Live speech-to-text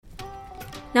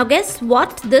Now guess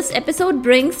what this episode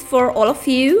brings for all of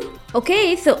you?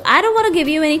 Okay, so I don't want to give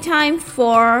you any time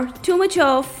for too much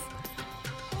of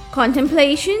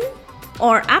contemplation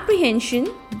or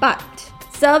apprehension, but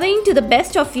serving to the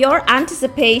best of your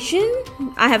anticipation,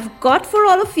 I have got for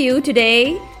all of you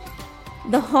today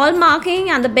the hallmarking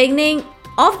and the beginning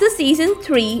of the season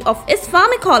 3 of Is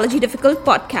Pharmacology Difficult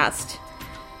podcast.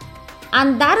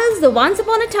 And that is the Once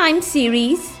Upon a Time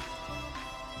series,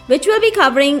 which will be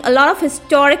covering a lot of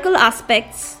historical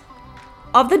aspects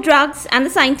of the drugs and the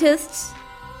scientists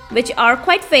which are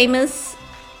quite famous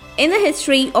in the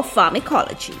history of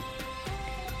pharmacology.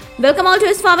 Welcome all to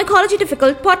Is Pharmacology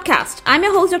Difficult podcast. I'm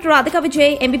your host Dr. Radhika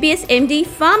Vijay, MBBS MD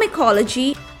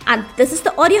Pharmacology, and this is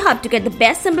the audio hub to get the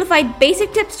best simplified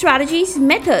basic tips, strategies,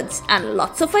 methods and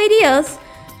lots of ideas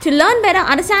to learn better,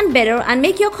 understand better and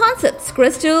make your concepts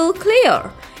crystal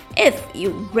clear. If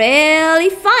you really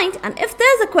find and if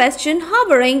there's a question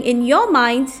hovering in your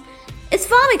minds, is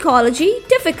pharmacology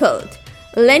difficult?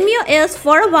 Lend me your ears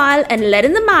for a while and let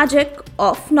in the magic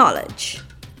of knowledge.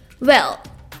 Well,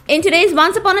 in today's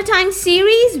Once Upon a Time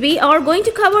series, we are going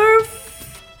to cover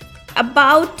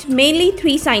about mainly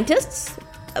 3 scientists,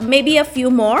 maybe a few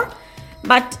more,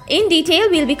 but in detail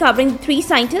we'll be covering 3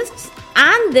 scientists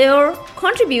and their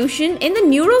contribution in the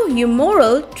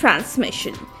neurohumoral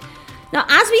transmission. Now,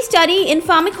 as we study in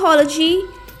pharmacology,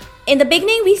 in the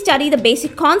beginning we study the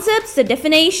basic concepts, the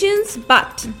definitions,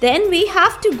 but then we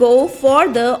have to go for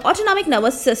the autonomic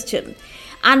nervous system.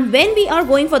 And when we are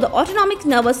going for the autonomic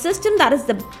nervous system, that is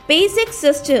the basic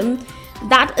system,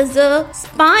 that is the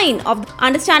spine of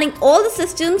understanding all the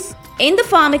systems in the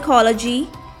pharmacology.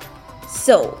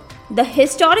 So, the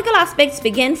historical aspects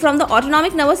begin from the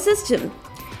autonomic nervous system,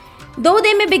 though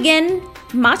they may begin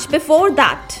much before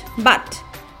that, but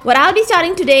what I'll be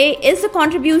starting today is the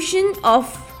contribution of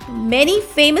many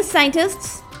famous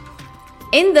scientists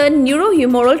in the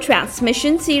neurohumoral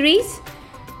transmission series.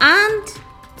 And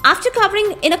after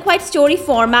covering in a quite story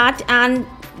format and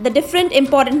the different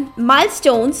important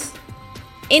milestones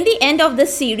in the end of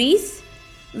this series,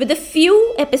 with a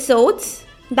few episodes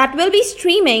that will be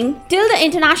streaming till the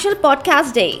International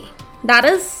Podcast Day, that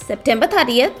is September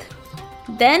 30th,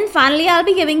 then finally I'll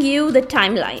be giving you the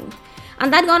timeline.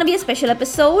 And that's gonna be a special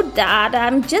episode that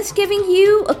I'm just giving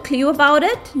you a clue about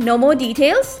it. No more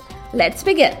details. Let's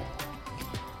begin.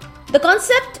 The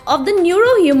concept of the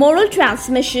neurohumoral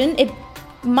transmission, it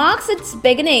marks its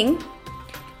beginning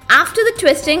after the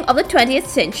twisting of the 20th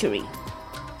century.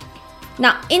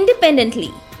 Now,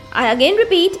 independently, I again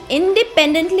repeat,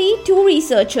 independently 2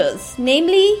 researchers,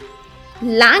 namely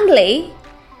Langley,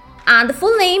 and the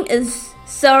full name is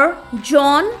Sir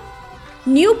John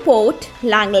Newport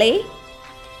Langley,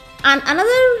 and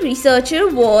another researcher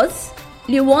was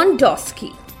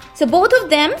Lewandowski. So both of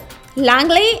them,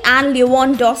 Langley and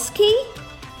Lewandowski,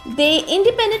 they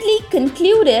independently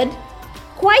concluded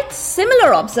quite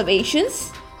similar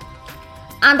observations,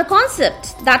 and the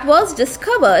concept that was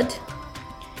discovered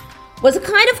was a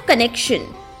kind of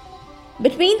connection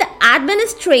between the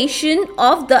administration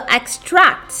of the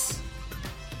extracts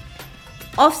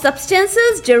of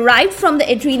substances derived from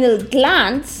the adrenal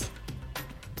glands,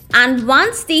 and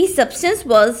once the substance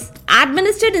was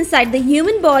administered inside the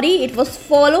human body, it was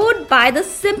followed by the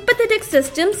sympathetic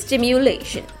system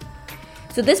stimulation.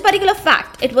 So this particular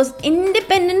fact, it was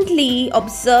independently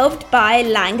observed by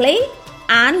Langley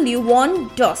and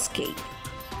Lewandowski.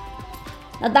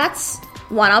 Now that's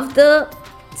one of the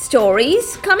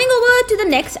stories. Coming over to the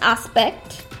next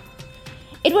aspect,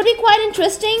 it would be quite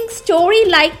interesting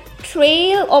story-like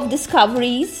trail of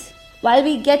discoveries while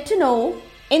we get to know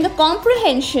in the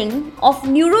comprehension of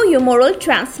neurohumoral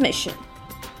transmission.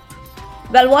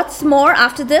 Well, what's more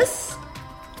after this?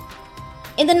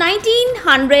 In the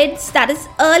 1900s, that is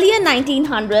earlier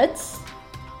 1900s,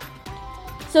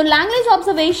 so Langley's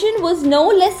observation was no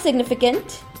less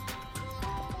significant.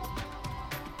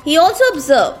 He also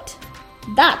observed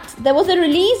that there was a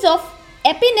release of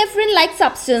epinephrine-like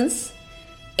substance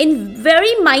in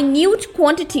very minute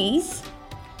quantities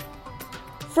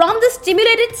from the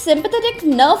stimulated sympathetic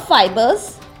nerve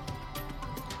fibers,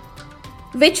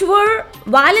 which were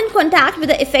while in contact with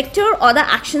the effector or the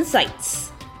action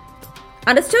sites.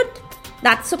 Understood?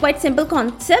 That's a quite simple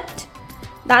concept.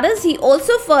 That is, he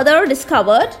also further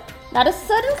discovered that a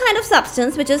certain kind of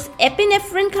substance, which is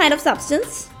epinephrine kind of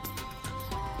substance,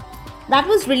 that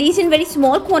was released in very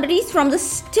small quantities from the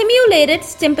stimulated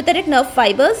sympathetic nerve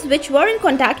fibers, which were in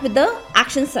contact with the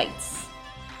action sites.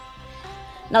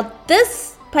 Now, this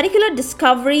particular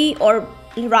discovery, or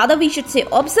rather we should say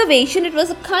observation, it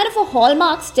was a kind of a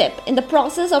hallmark step in the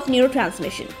process of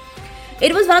neurotransmission.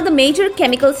 It was one of the major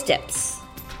chemical steps.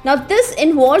 Now this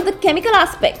involved the chemical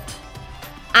aspect.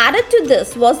 Added to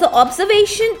this was the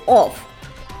observation of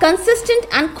consistent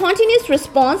and continuous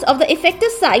response of the effector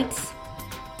sites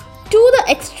to the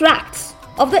extracts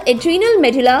of the adrenal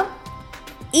medulla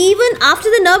even after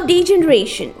the nerve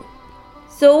degeneration.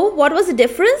 So what was the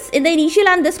difference in the initial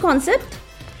and this concept?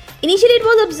 Initially it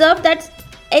was observed that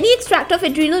any extract of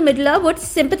adrenal medulla would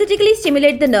sympathetically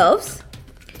stimulate the nerves.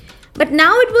 But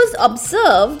now it was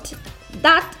observed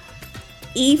that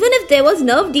even if there was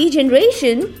nerve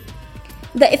degeneration,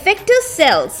 the effector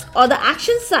cells or the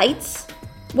action sites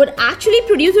would actually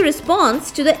produce a response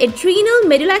to the adrenal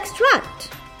medulla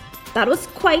extract. That was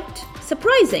quite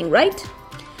surprising, right?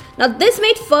 Now this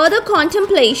made further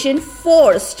contemplation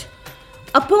forced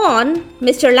upon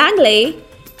Mr. Langley,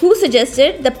 who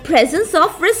suggested the presence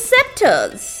of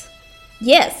receptors.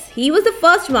 Yes, he was the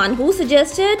first one who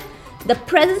suggested the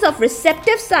presence of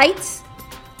receptive sites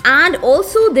and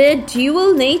also their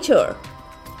dual nature.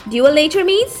 Dual nature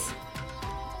means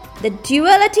the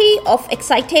duality of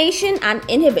excitation and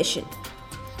inhibition.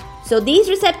 So these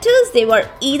receptors, they were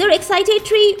either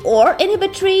excitatory or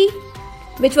inhibitory,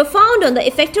 which were found on the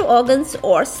effector organs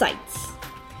or sites.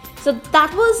 So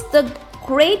that was the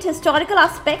great historical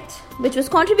aspect which was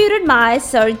contributed by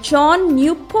Sir John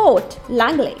Newport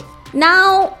Langley.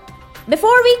 Now,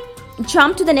 before we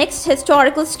jump to the next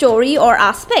historical story or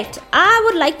aspect, I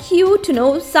would like you to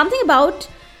know something about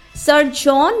Sir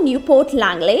John Newport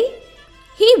Langley.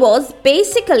 He was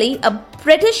basically a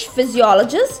British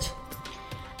physiologist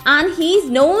and he's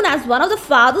known as one of the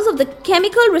fathers of the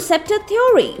chemical receptor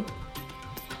theory.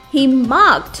 He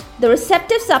marked the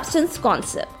receptive substance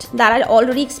concept that I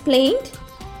already explained.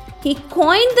 He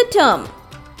coined the term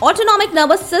autonomic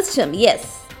nervous system,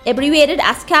 yes, abbreviated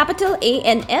as capital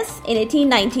ANS in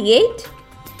 1898.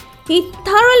 He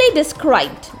thoroughly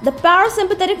described the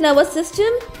parasympathetic nervous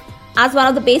system as one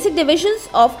of the basic divisions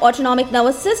of autonomic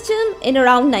nervous system in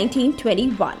around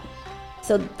 1921.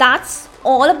 So that's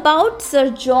all about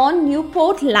Sir John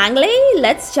Newport Langley.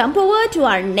 Let's jump over to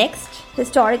our next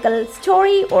historical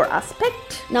story or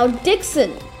aspect. Now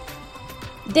Dixon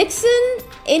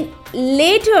in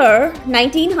later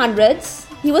 1900s,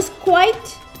 he was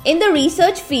quite in the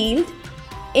research field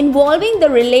involving the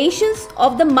relations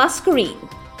of the muscarine.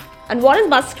 And what is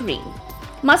muscarine?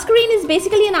 Muscarine is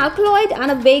basically an alkaloid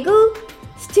and a vagal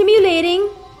stimulating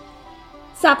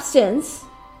substance.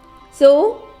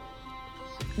 So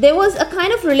there was a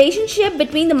kind of relationship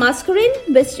between the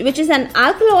muscarine, which is an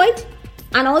alkaloid,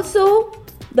 and also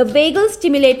the vagal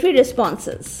stimulatory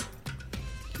responses.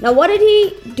 Now what did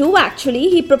he do actually?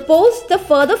 He proposed the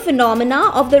further phenomena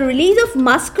of the release of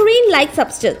muscarine-like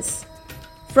substance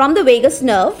from the vagus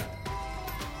nerve,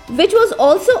 which was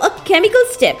also a chemical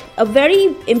step, a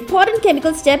very important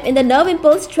chemical step in the nerve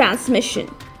impulse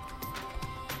transmission.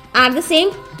 At the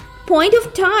same point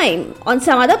of time, on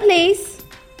some other place,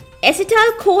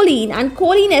 acetylcholine and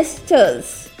choline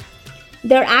esters,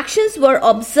 their actions were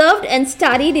observed and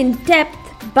studied in depth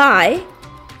by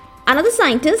another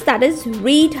scientist, that is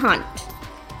Reed Hunt.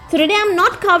 So today I'm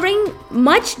not covering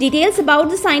much details about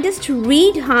the scientist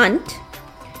Reed Hunt,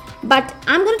 but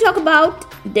I'm going to talk about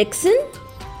Dixon,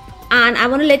 and I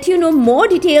want to let you know more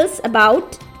details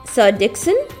about Sir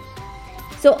Dixon.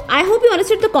 So I hope you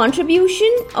understood the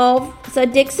contribution of Sir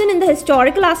Dixon in the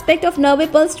historical aspect of nerve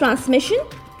impulse transmission,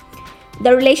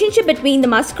 the relationship between the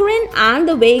muscarine and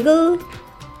the vagal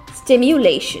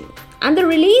stimulation, and the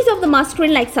release of the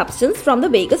muscarine-like substance from the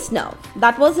vagus nerve.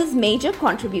 That was his major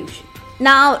contribution.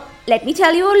 Now, let me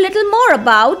tell you a little more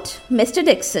about Mr.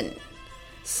 Dixon.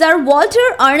 Sir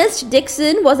Walter Ernest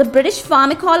Dixon was a British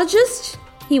pharmacologist.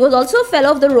 He was also a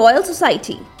fellow of the Royal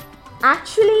Society.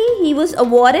 Actually, he was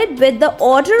awarded with the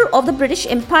Order of the British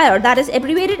Empire, that is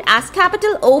abbreviated as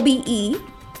capital OBE,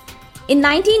 in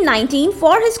 1919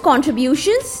 for his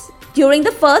contributions during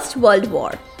the First World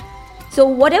War. So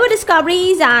whatever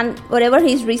discoveries and whatever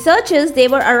his researches, they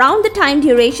were around the time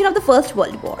duration of the First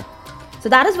World War. So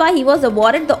that is why he was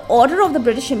awarded the Order of the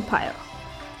British Empire.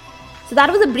 So that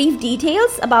was the brief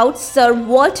details about Sir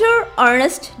Walter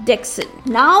Ernest Dixon.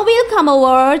 Now we'll come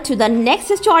over to the next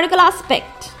historical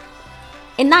aspect.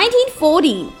 In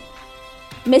 1914,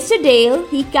 Mr. Dale,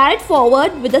 he carried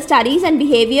forward with the studies and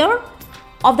behavior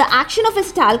of the action of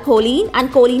acetylcholine and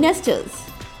choline esters.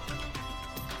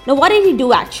 Now what did he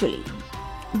do actually?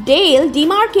 Dale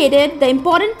demarcated the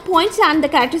important points and the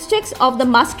characteristics of the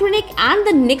muscarinic and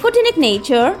the nicotinic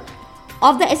nature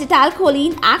of the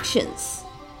acetylcholine actions.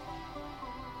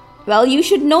 Well, you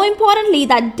should know importantly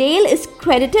that Dale is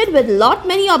credited with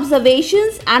many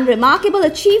observations and remarkable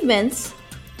achievements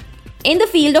in the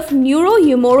field of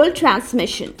neurohumoral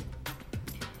transmission.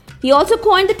 He also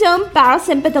coined the term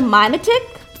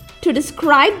parasympathomimetic to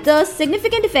describe the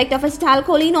significant effect of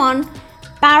acetylcholine on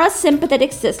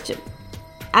parasympathetic system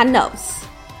and nerves.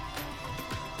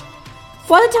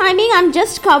 For the timing, I'm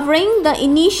just covering the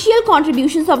initial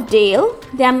contributions of Dale.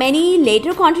 There are many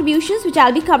later contributions which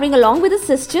I'll be covering along with the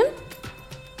system.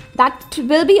 That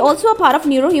will be also a part of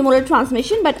neurohumoral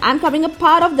transmission, but I'm covering a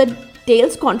part of the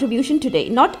Dale's contribution today,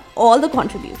 not all the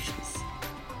contributions.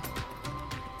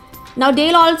 Now,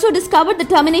 Dale also discovered the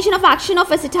termination of action of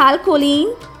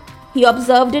acetylcholine. He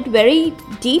observed it very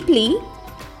deeply.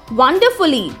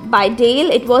 Wonderfully, by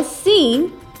Dale, it was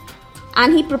seen,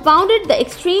 and he propounded the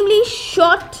extremely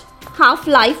short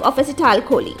half-life of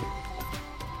acetylcholine.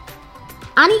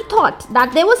 And he thought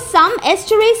that there was some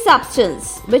esterase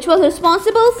substance which was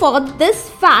responsible for this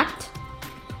fact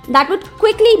that would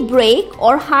quickly break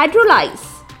or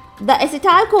hydrolyze the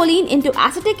acetylcholine into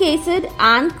acetic acid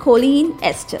and choline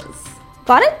esters.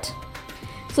 Got it?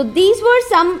 So these were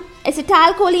some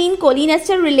acetylcholine, choline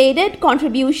ester related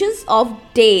contributions of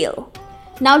Dale.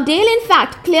 Now, Dale in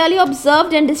fact clearly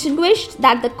observed and distinguished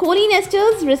that the choline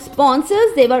esters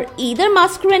responses, they were either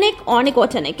muscarinic or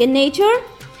nicotinic in nature,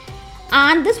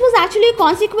 and this was actually a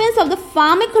consequence of the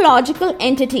pharmacological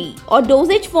entity or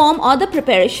dosage form or the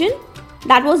preparation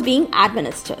that was being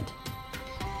administered.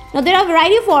 Now, there are a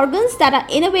variety of organs that are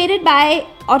innervated by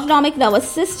autonomic nervous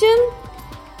system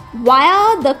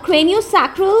via the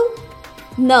craniosacral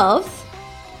nerves.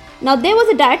 Now, there was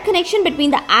a direct connection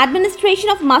between the administration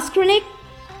of muscarinic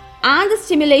and the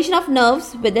stimulation of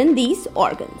nerves within these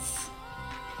organs.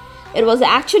 It was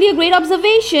actually a great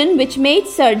observation which made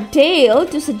Sir Dale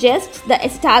to suggest the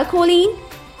acetylcholine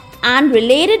and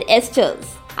related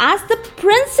esters as the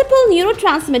principal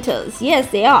neurotransmitters,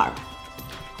 yes they are,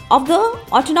 of the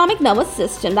autonomic nervous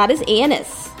system, that is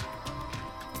ANS.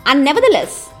 And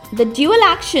nevertheless, the dual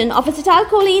action of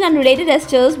acetylcholine and related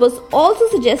esters was also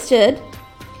suggested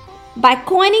by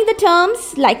coining the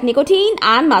terms like nicotine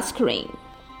and muscarine.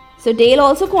 So Dale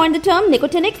also coined the term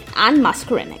nicotinic and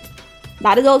muscarinic.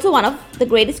 That is also one of the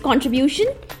greatest contribution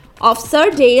of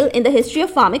Sir Dale in the history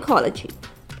of pharmacology.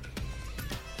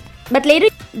 But later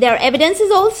there are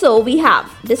evidences also we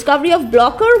have. Discovery of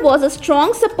blocker was a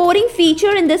strong supporting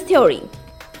feature in this theory.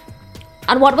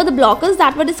 And what were the blockers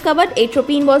that were discovered?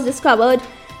 Atropine was discovered.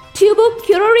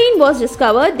 Tubocurarine was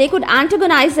discovered. They could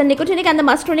antagonize the nicotinic and the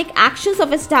muscarinic actions of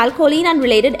acetylcholine and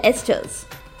related esters.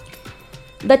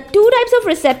 The two types of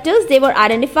receptors, they were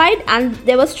identified, and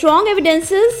there were strong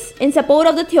evidences in support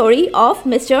of the theory of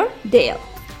Mr. Dale.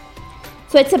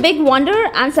 So it's a big wonder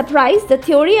and surprise. The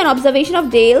theory and observation of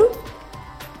Dale,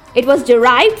 it was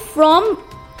derived from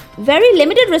very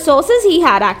limited resources he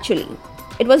had actually.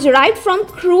 It was derived from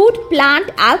crude plant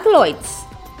alkaloids,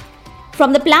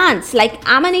 from the plants like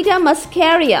Amanita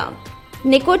muscaria,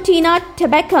 Nicotina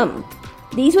tabacum.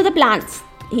 These were the plants.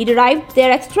 He derived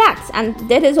their extracts and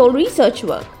did his whole research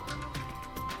work.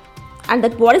 And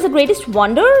what is the greatest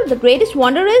wonder? The greatest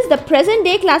wonder is the present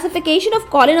day classification of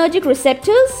cholinergic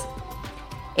receptors.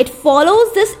 It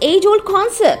follows this age-old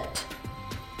concept.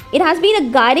 It has been a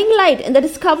guiding light in the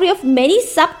discovery of many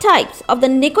subtypes of the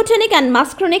nicotinic and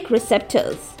muscarinic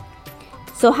receptors.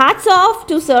 So hats off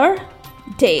to Sir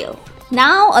Dale.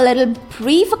 Now a little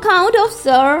brief account of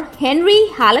Sir Henry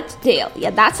Hallett Dale.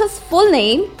 Yeah, that's his full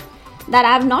name that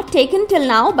I have not taken till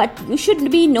now, but you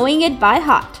should be knowing it by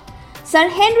heart. Sir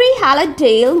Henry Hallett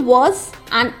Dale was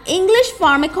an English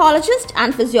pharmacologist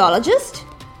and physiologist.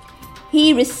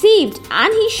 He received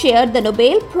and he shared the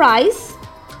Nobel Prize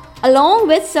along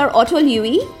with Sir Otto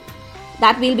Loewi,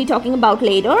 that we'll be talking about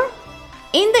later,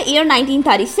 in the year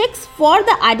 1936 for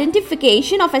the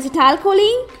identification of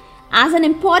acetylcholine as an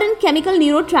important chemical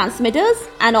neurotransmitters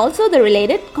and also the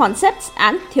related concepts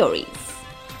and theories.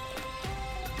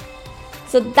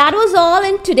 So that was all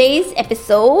in today's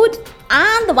episode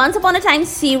and the Once Upon a Time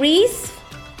series,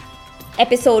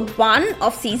 episode 1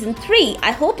 of season 3.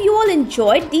 I hope you all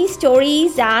enjoyed these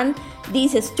stories and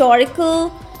these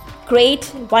historical,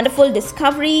 great, wonderful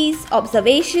discoveries,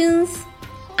 observations,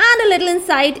 and a little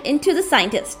insight into the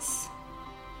scientists.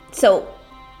 So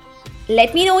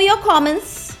let me know your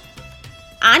comments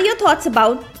and your thoughts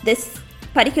about this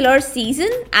particular season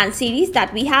and series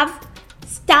that we have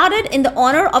started in the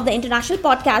honor of the International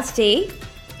Podcast Day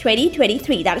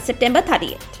 2023, that is September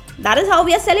 30th. That is how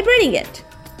we are celebrating it.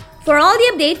 For all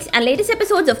the updates and latest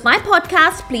episodes of my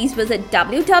podcast, please visit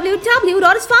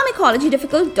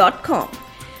www.ispharmacologydifficult.com,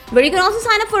 where you can also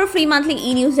sign up for a free monthly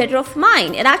e-newsletter of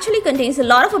mine. It actually contains a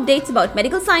lot of updates about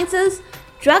medical sciences,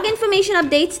 drug information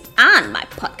updates, and my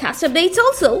podcast updates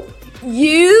also.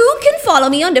 You can follow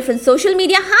me on different social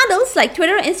media handles like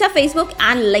Twitter, Insta, Facebook,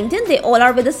 and LinkedIn. They all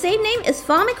are with the same name, is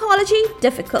Pharmacology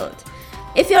Difficult.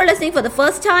 If you're listening for the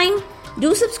first time,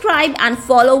 do subscribe and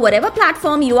follow whatever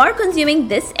platform you are consuming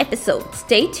this episode.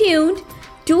 Stay tuned.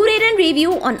 Do rate and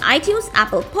review on iTunes,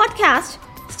 Apple Podcast.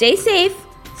 Stay safe,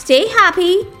 stay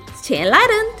happy, stay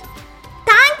enlightened.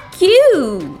 Thank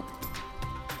you.